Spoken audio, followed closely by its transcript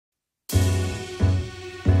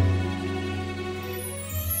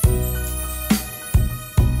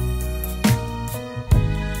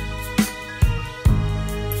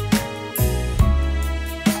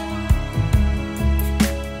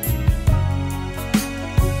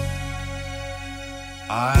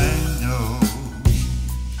I know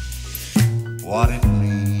what it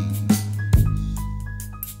means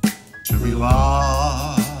to be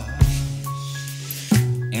lost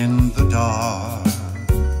in the dark.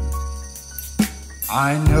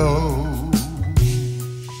 I know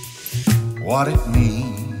what it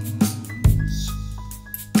means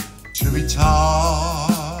to be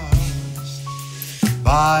tossed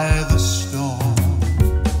by the storm.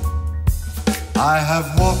 I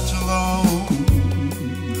have walked alone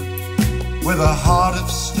with a heart of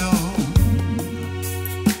stone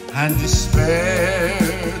and despair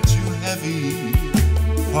too heavy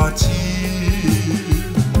for tears.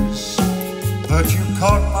 But you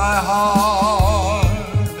caught my heart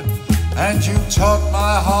and you taught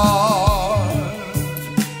my heart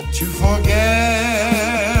to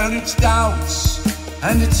forget its doubts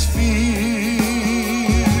and its fears.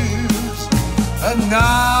 And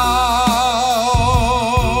now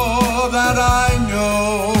that I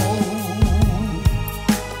know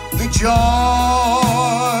the joys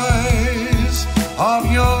of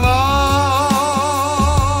your love,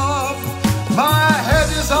 my head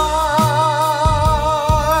is high,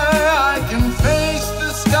 I can face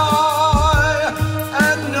the sky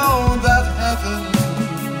and know that heaven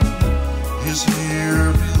is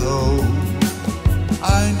here below. I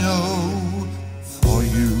know for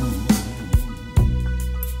you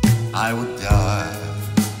I would die.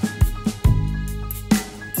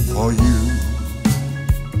 For you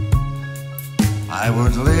I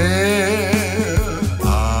would live,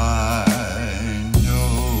 I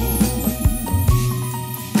know.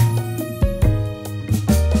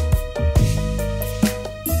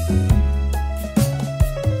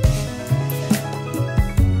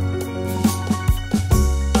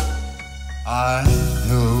 I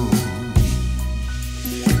know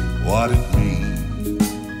what it means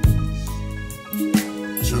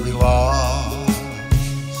to be lost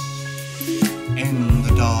in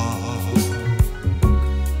the dark.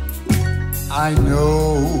 I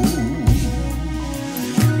know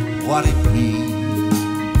what it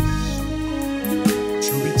means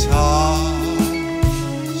to be tossed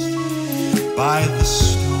by the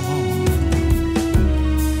storm.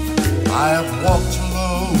 I have walked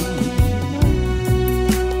alone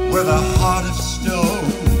with a heart of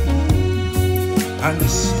stone and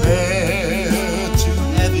despair too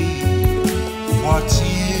heavy for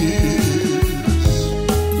tears.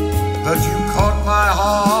 But you caught my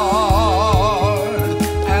heart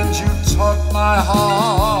and you taught my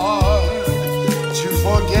heart to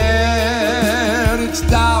forget its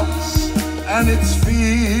doubts and its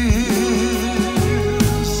fears.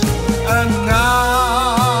 And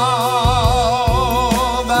now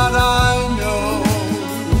that I know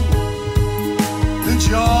the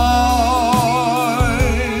joys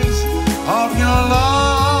of your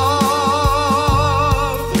love,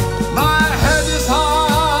 my head is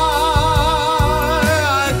high,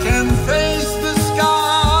 I can face the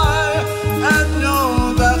sky and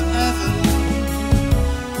know that heaven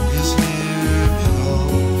is here below.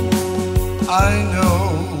 I know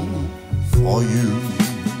for you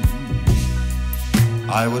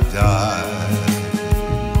I would die.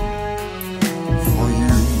 For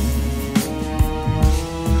you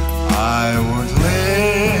I